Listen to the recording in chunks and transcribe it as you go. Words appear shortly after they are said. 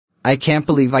I can't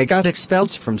believe I got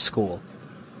expelled from school.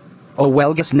 Oh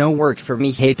well, guess no work for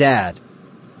me. Hey Dad.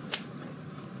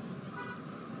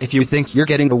 If you think you're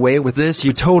getting away with this,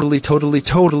 you totally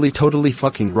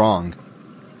fucking wrong.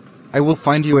 I will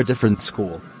find you a different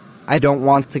school. I don't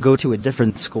want to go to a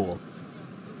different school.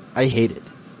 I hate it.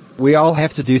 We all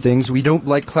have to do things we don't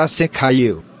like. Classic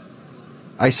Caillou.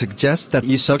 I suggest that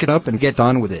you suck it up and get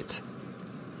on with it.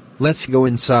 Let's go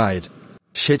inside.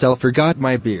 Shit, I forgot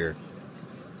my beer.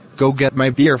 Go get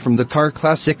my beer from the car.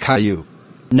 Classic Caillou.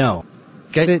 No.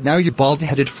 Get it now, you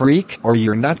bald-headed freak, or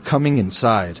you're not coming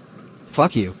inside.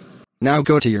 Fuck you. Now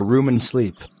go to your room and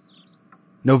sleep.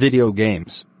 No video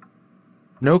games.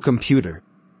 No computer.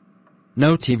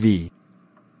 No TV.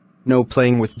 No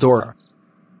playing with Dora.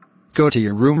 Go to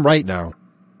your room right now.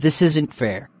 This isn't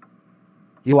fair.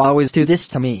 You always do this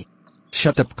to me.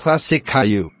 Shut up, Classic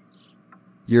Caillou.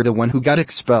 You're the one who got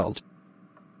expelled.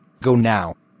 Go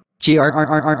now.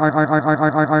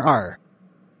 Grrrr.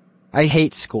 I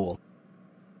hate school.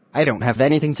 I don't have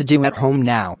anything to do at home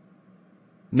now.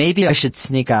 Maybe I should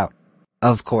sneak out.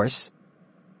 Of course.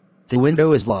 The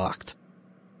window is locked.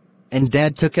 And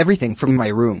Dad took everything from my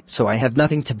room, so I have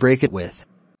nothing to break it with.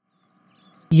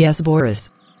 Yes, Boris.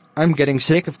 I'm getting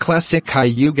sick of Classic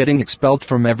Caillou getting expelled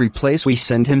from every place we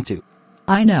send him to.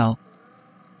 I know.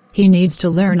 He needs to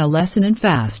learn a lesson and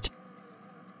fast.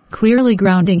 Clearly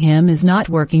grounding him is not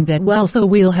working that well, so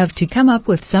we'll have to come up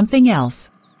with something else.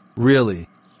 Really?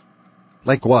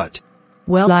 Like what?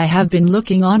 Well, I have been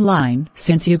looking online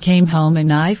since you came home,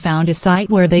 and I found a site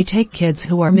where they take kids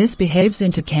who are misbehaves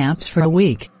into camps for a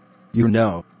week. You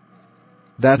know,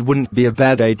 that wouldn't be a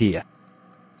bad idea.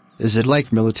 Is it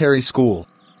like military school?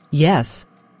 Yes.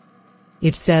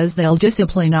 It says they'll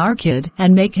discipline our kid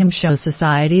and make him show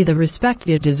society the respect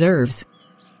it deserves.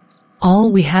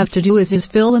 All we have to do is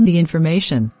fill in the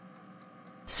information.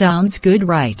 Sounds good,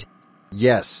 right?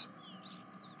 Yes.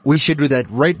 We should do that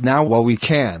right now while we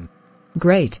can.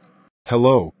 Great.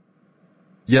 Hello.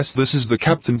 Yes, this is the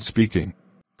captain speaking.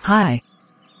 Hi.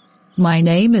 My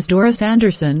name is Doris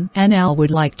Anderson, and I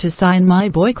would like to sign my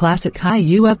boy Classic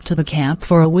Caillou up to the camp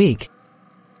for a week.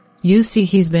 You see,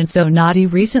 he's been so naughty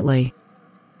recently.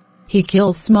 He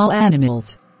kills small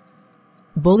animals,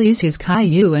 bullies his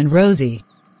Caillou and Rosie,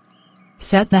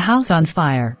 set the house on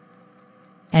fire,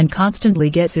 and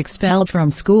constantly gets expelled from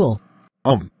school.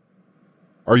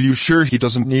 Are you sure he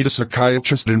doesn't need a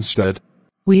psychiatrist instead?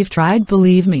 We've tried,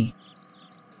 believe me.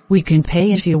 We can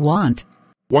pay if you want.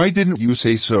 Why didn't you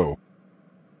say so?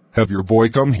 Have your boy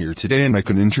come here today and I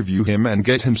can interview him and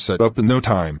get him set up in no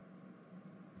time.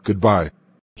 Goodbye.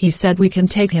 He said we can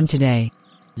take him today.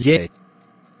 Yay.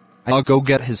 I'll go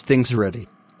get his things ready.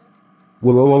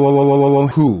 Whoa, whoa, whoa, whoa, whoa, whoa,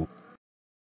 who?